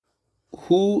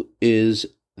who is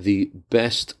the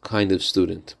best kind of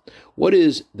student? What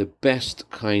is the best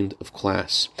kind of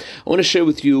class? I want to share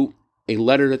with you a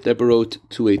letter that Deborah wrote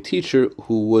to a teacher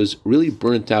who was really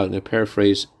burnt out, in a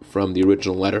paraphrase from the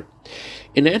original letter.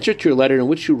 In answer to your letter, in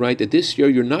which you write that this year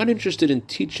you're not interested in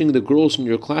teaching the girls in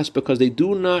your class because they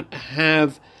do not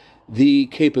have the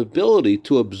capability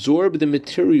to absorb the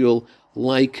material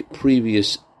like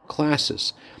previous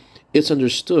classes. It's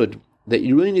understood that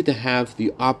you really need to have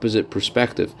the opposite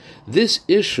perspective. This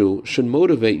issue should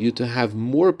motivate you to have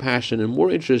more passion and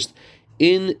more interest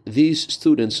in these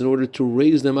students in order to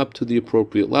raise them up to the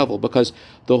appropriate level, because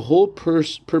the whole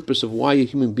purpose of why a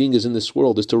human being is in this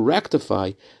world is to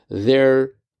rectify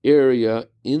their area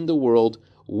in the world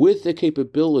with the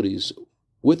capabilities,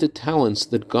 with the talents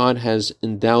that God has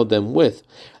endowed them with.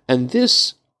 And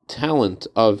this talent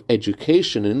of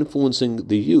education and influencing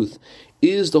the youth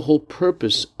is the whole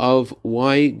purpose of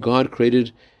why God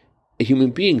created a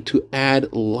human being, to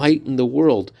add light in the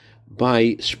world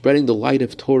by spreading the light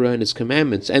of Torah and His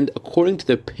commandments. And according to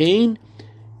the pain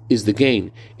is the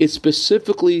gain. It's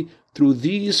specifically through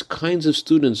these kinds of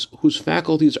students whose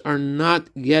faculties are not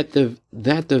yet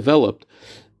that developed,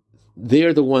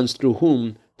 they're the ones through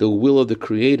whom the will of the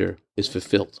Creator is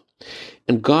fulfilled.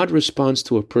 And God responds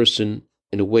to a person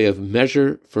in a way of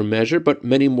measure for measure, but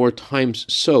many more times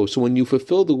so. So when you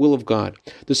fulfill the will of God,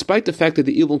 despite the fact that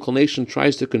the evil inclination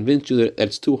tries to convince you that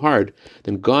it's too hard,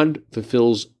 then God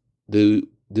fulfills the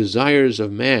desires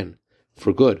of man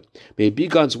for good. May it be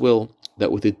God's will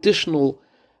that with additional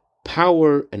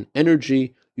power and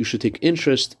energy, you should take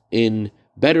interest in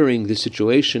bettering the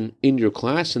situation in your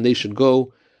class, and they should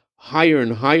go higher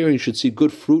and higher. You should see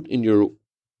good fruit in your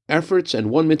efforts, and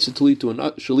one mitzvah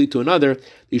should lead to another.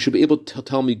 You should be able to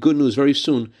tell me good news very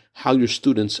soon how your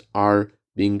students are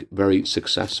being very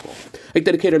successful. I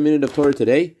dedicate our minute of Torah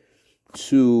today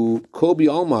to Kobe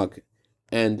Almag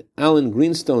and Alan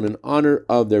Greenstone in honor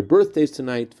of their birthdays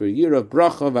tonight for a year of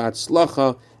bracha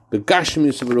v'atzlacha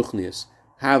b'gashmius v'ruchnius.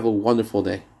 Have a wonderful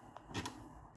day.